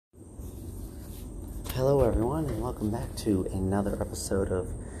Hello, everyone, and welcome back to another episode of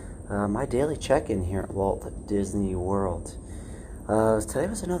my daily check-in here at Walt Disney World. Today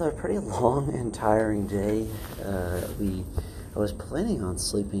was another pretty long and tiring day. I was planning on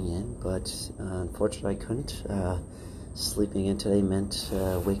sleeping in, but unfortunately I couldn't. Sleeping in today meant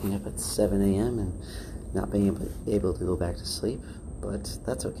waking up at 7 a.m. and not being able to go back to sleep, but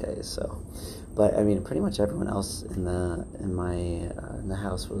that's okay. But I mean, pretty much everyone else in the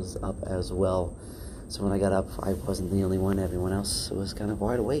house was up as well. So when I got up, I wasn't the only one. Everyone else was kind of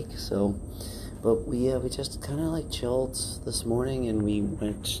wide awake. But we just kind of like chilled this morning, and we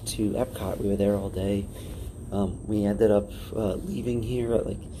went to Epcot. We were there all day. We ended up leaving here at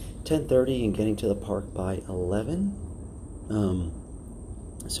like 10:30 and getting to the park by 11.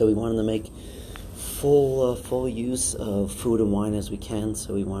 So we wanted to make full use of food and wine as we can.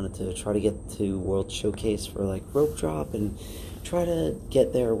 So we wanted to try to get to World Showcase for like rope drop and try to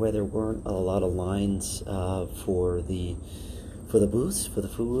get there where there weren't a lot of lines for the food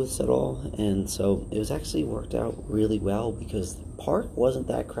booths at all. And so it was actually worked out really well because the park wasn't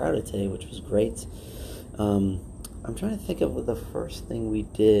that crowded today, which was great. I'm trying to think of the first thing we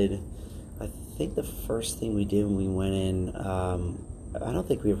did. I think the first thing we did when we went in, I don't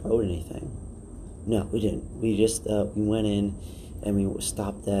think we rode anything. No, we didn't. We just we went in and we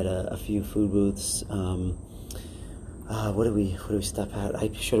stopped at a few food booths. What do we stop at?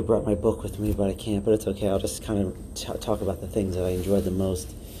 I should have brought my book with me, but I can't. But it's okay. I'll just kind of talk about the things that I enjoyed the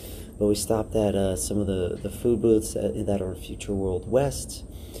most. But we stopped at some of the food booths that are in Future World West.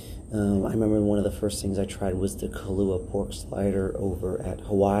 I remember one of the first things I tried was the Kahlua pork slider over at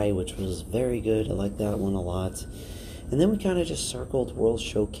Hawaii, which was very good. I liked that one a lot. And then we kind of just circled World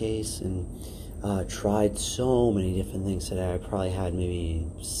Showcase and tried so many different things today. I probably had maybe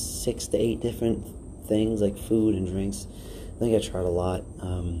 6 to 8 different things like food and drinks. I think I tried a lot.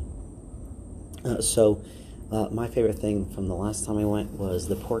 My favorite thing from the last time I went was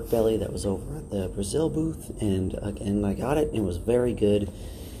the pork belly that was over at the Brazil booth, and again I got it. It was very good,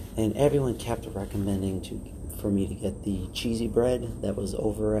 and everyone kept recommending for me to get the cheesy bread that was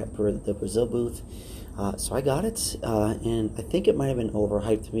over at the Brazil booth. So I got it, and I think it might have been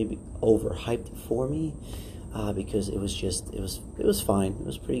overhyped for me. Because it was fine. It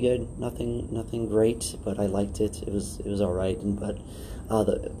was pretty good. Nothing great, but I liked it. It was all right. But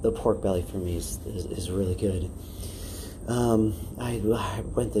the pork belly for me is really good. I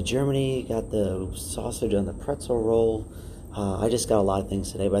went to Germany, got the sausage and the pretzel roll. I just got a lot of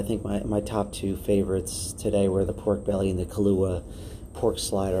things today, but I think my top 2 favorites today were the pork belly and the Kahlua pork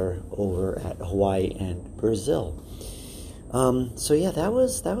slider over at Hawaii and Brazil. So yeah, that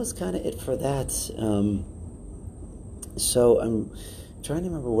was kind of it for that. So I'm trying to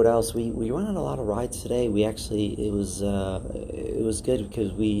remember what else. We went on a lot of rides today. It was good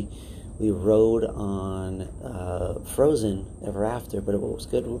because we rode on Frozen Ever After. But what was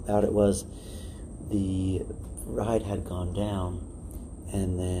good about it was the ride had gone down,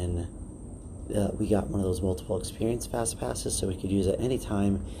 and then we got one of those multiple experience fast passes, so we could use it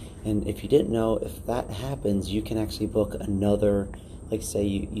anytime. And if you didn't know, if that happens, you can actually book another. Like say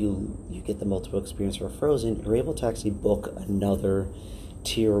you get the multiple experience for Frozen, you're able to actually book another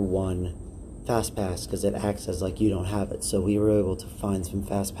tier 1 fast pass because it acts as like you don't have it. So we were able to find some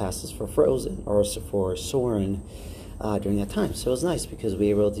fast passes for Frozen or for Soarin' during that time. So it was nice because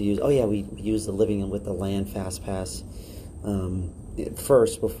we were able to use. Oh yeah, we used the Living with the Land fast pass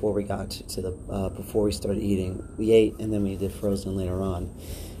first before we got to the before we started eating. We ate and then we did Frozen later on.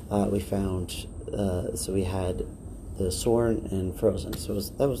 We found so we had the Soarin' and Frozen, so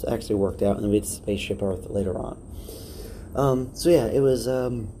that was actually worked out, and then we did Spaceship Earth later on. So yeah, it was.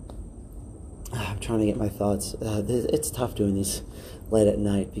 I'm trying to get my thoughts. It's tough doing these late at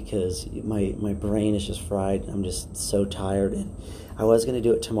night because my brain is just fried. I'm just so tired, and I was going to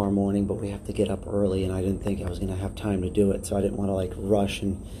do it tomorrow morning, but we have to get up early, and I didn't think I was going to have time to do it, so I didn't want to like rush.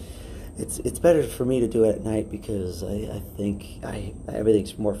 And it's better for me to do it at night because I think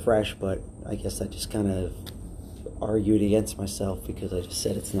everything's more fresh. But I guess I just kind of argued against myself because I just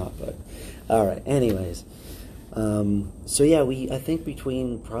said it's not. But all right, anyways, so yeah, I think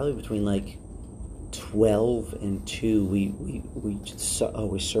between like 12 and 2 we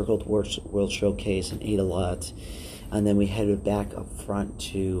circled World Showcase and ate a lot, and then we headed back up front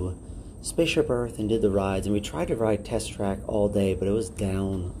to Spaceship Earth and did the rides, and we tried to ride Test Track all day, but it was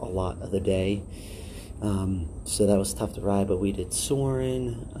down a lot of the day, so that was tough to ride. But we did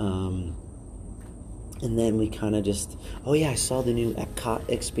Soarin', and then we kind of just, oh yeah, I saw the new Epcot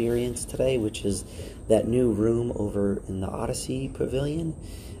experience today, which is that new room over in the Odyssey Pavilion.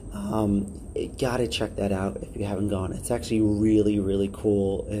 Gotta check that out if you haven't gone. It's actually really, really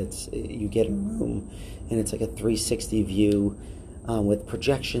cool. You get a room, and it's like a 360 view with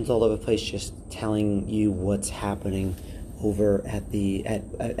projections all over the place, just telling you what's happening over at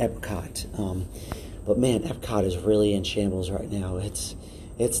Epcot. But man, Epcot is really in shambles right now. It's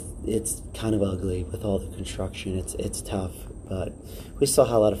kind of ugly with all the construction. It's tough, but we still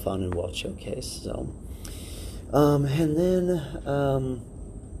had a lot of fun in World Showcase. So, and then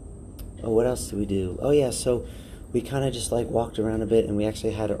what else did we do? Oh yeah, so we kind of just like walked around a bit, and we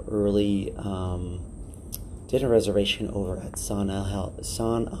actually had an early dinner reservation over at San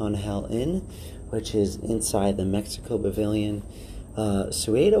Angel Inn, which is inside the Mexico Pavilion.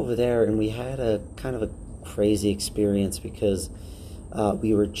 So we ate over there, and we had a kind of a crazy experience because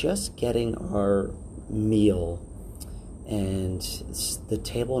we were just getting our meal, and the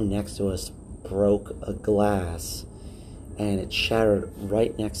table next to us broke a glass, and it shattered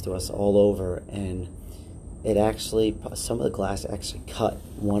right next to us all over, and it actually, some of the glass actually cut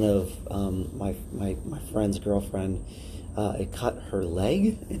one of my friend's girlfriend. It cut her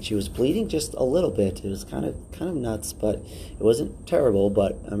leg, and she was bleeding just a little bit. It was kind of nuts, but it wasn't terrible.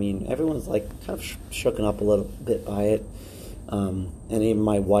 But I mean, everyone's like kind of shooken up a little bit by it. And even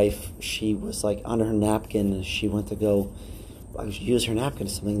my wife, she was like on her napkin, and she went to go use her napkin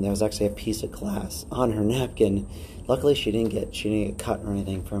to something. There was actually a piece of glass on her napkin. Luckily, she didn't get cut or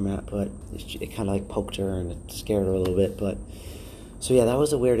anything from it, but it kind of like poked her and it scared her a little bit. But so yeah, that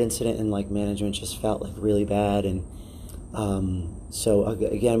was a weird incident, and like management just felt like really bad. And so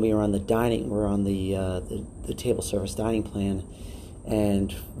again, we were on the table service dining plan,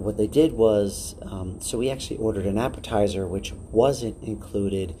 and what they did was, so we actually ordered an appetizer which wasn't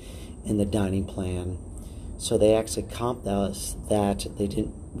included in the dining plan. So they actually comped us that we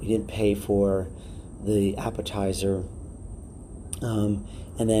didn't pay for the appetizer, and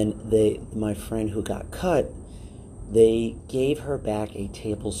then my friend who got cut, they gave her back a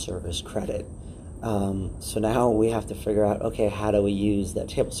table service credit. So now we have to figure out, okay, how do we use that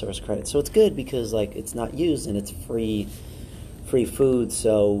table service credit? So it's good because like it's not used and it's free food.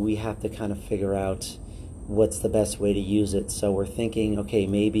 So we have to kind of figure out what's the best way to use it. So we're thinking, okay,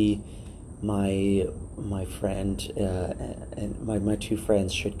 maybe my friend and my two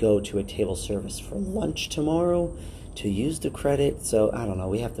friends should go to a table service for lunch tomorrow to use the credit. So I don't know,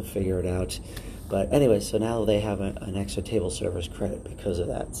 we have to figure it out. But anyway, so now they have an extra table service credit because of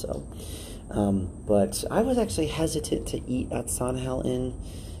that. So but I was actually hesitant to eat at San Angel Inn.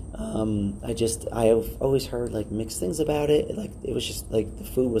 I've always heard like mixed things about it. Like it was just like the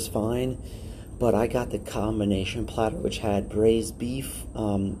food was fine, but I got the combination platter, which had braised beef.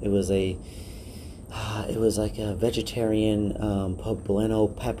 It was like a vegetarian poblano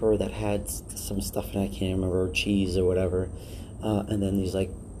pepper that had some stuff in it, I can't remember, cheese or whatever, and then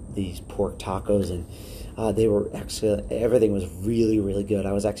these pork tacos, and they were actually, everything was really, really good.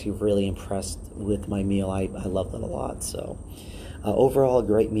 I was actually really impressed with my meal. I loved it a lot. So overall, a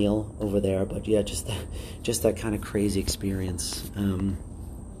great meal over there. But yeah, just that kind of crazy experience.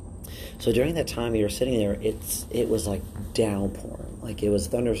 So during that time we were sitting there, it was like downpouring. Like it was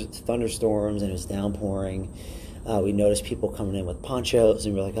thunderstorms, and it was downpouring. We noticed people coming in with ponchos,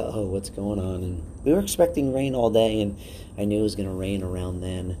 and we were like, oh, what's going on? And we were expecting rain all day, and I knew it was going to rain around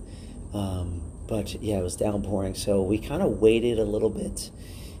then. But yeah, it was downpouring. So we kind of waited a little bit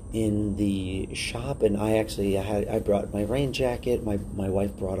in the shop, and I brought my rain jacket. My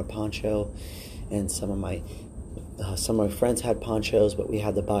wife brought a poncho, and some of my friends had ponchos, but we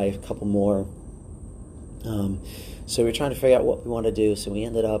had to buy a couple more. So we were trying to figure out what we wanted to do. So we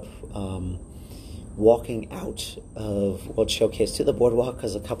ended up walking out of World Showcase to the boardwalk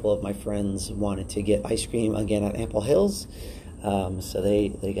because a couple of my friends wanted to get ice cream again at Ample Hills. So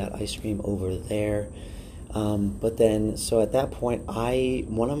they got ice cream over there. But then, so at that point,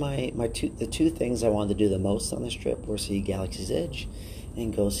 the two things I wanted to do the most on this trip were see Galaxy's Edge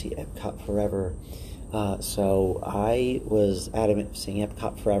and go see Epcot Forever. So I was adamant of seeing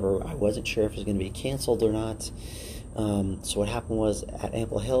Epcot Forever. I wasn't sure if it was going to be canceled or not. So what happened was at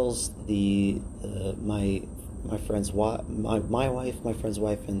Ample Hills, my friend's wife, my friend's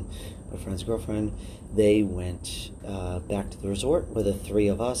wife, and my friend's girlfriend, they went back to the resort with the three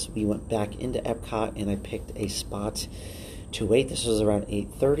of us. We went back into Epcot, and I picked a spot to wait. This was around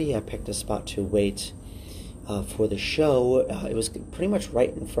 8:30. I picked a spot to wait for the show. It was pretty much right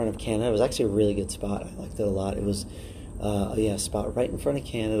in front of Canada. It was actually a really good spot. I liked it a lot. It was a spot right in front of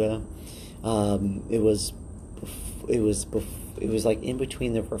Canada. It was like in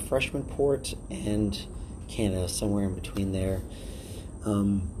between the refreshment port and Canada, somewhere in between there.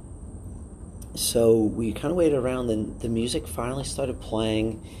 So we kind of waited around, and the music finally started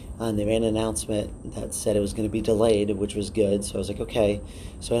playing, and they made an announcement that said it was going to be delayed, which was good. So I was like, okay.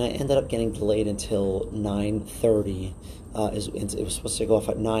 So I ended up getting delayed until 9:30. It was supposed to go off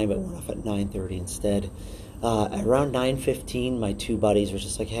at 9, but it went off at 9:30 instead. Around 9:15, my two buddies were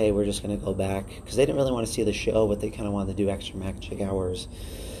just like, hey, we're just going to go back, because they didn't really want to see the show, but they kind of wanted to do extra magic hours.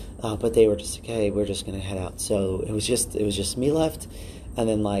 But they were just like, hey, we're just going to head out. So it was just me left, and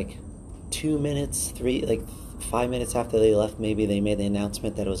then like 5 minutes after they left, maybe they made the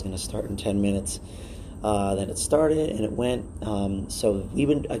announcement that it was going to start in 10 minutes. Then it started and it went. So we've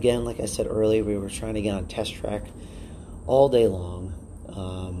been, again, like I said earlier, we were trying to get on Test Track all day long.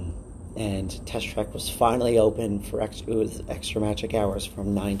 And Test Track was finally open for extra magic hours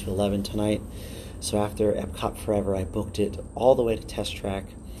from 9 to 11 tonight. So after Epcot Forever, I booked it all the way to Test Track.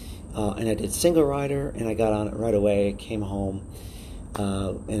 And I did single rider, and I got on it right away, came home,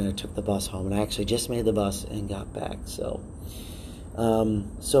 and I took the bus home. And I actually just made the bus and got back. So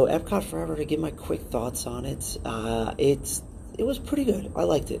Epcot Forever, to give my quick thoughts on it, it was pretty good. I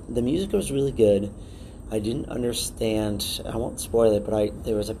liked it. The music was really good. I didn't understand, I won't spoil it, but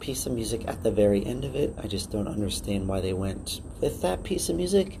there was a piece of music at the very end of it. I just don't understand why they went with that piece of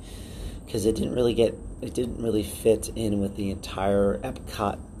music, because it didn't really fit in with the entire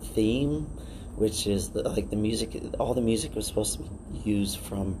Epcot theme, which is the music. All the music was supposed to be used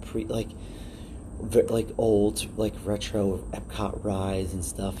from old retro Epcot rides and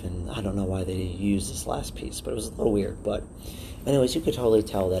stuff, and I don't know why they used this last piece, but it was a little weird. But anyways, you could totally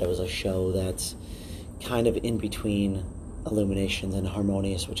tell that it was a show that's kind of in between Illuminations and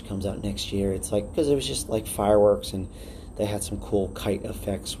Harmonious, which comes out next year. It's like, because it was just like fireworks, and they had some cool kite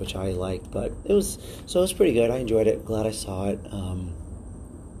effects, which I liked, but it was pretty good. I enjoyed it. Glad I saw it.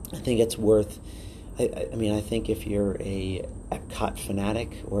 I think it's worth, I mean, I think if you're a Epcot fanatic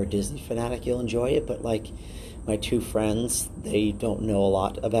or a Disney fanatic, you'll enjoy it, but like my two friends, they don't know a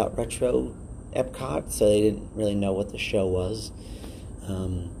lot about retro Epcot, so they didn't really know what the show was.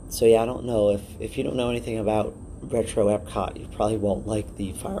 So yeah, I don't know, if you don't know anything about retro Epcot, you probably won't like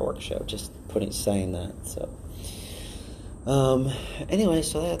the fireworks show, just saying that. So anyway,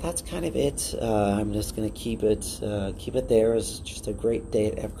 so that's kind of it. I'm just gonna keep it there. It's just a great day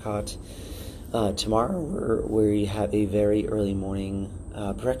at Epcot. Tomorrow we have a very early morning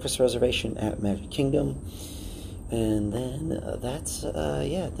breakfast reservation at Magic Kingdom, and then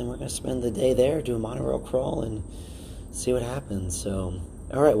then we're gonna spend the day there, do a monorail crawl, and see what happens. So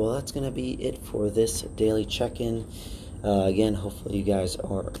alright, well, that's gonna be it for this daily check-in. Again, hopefully you guys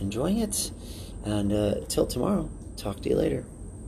are enjoying it, and till tomorrow, talk to you later.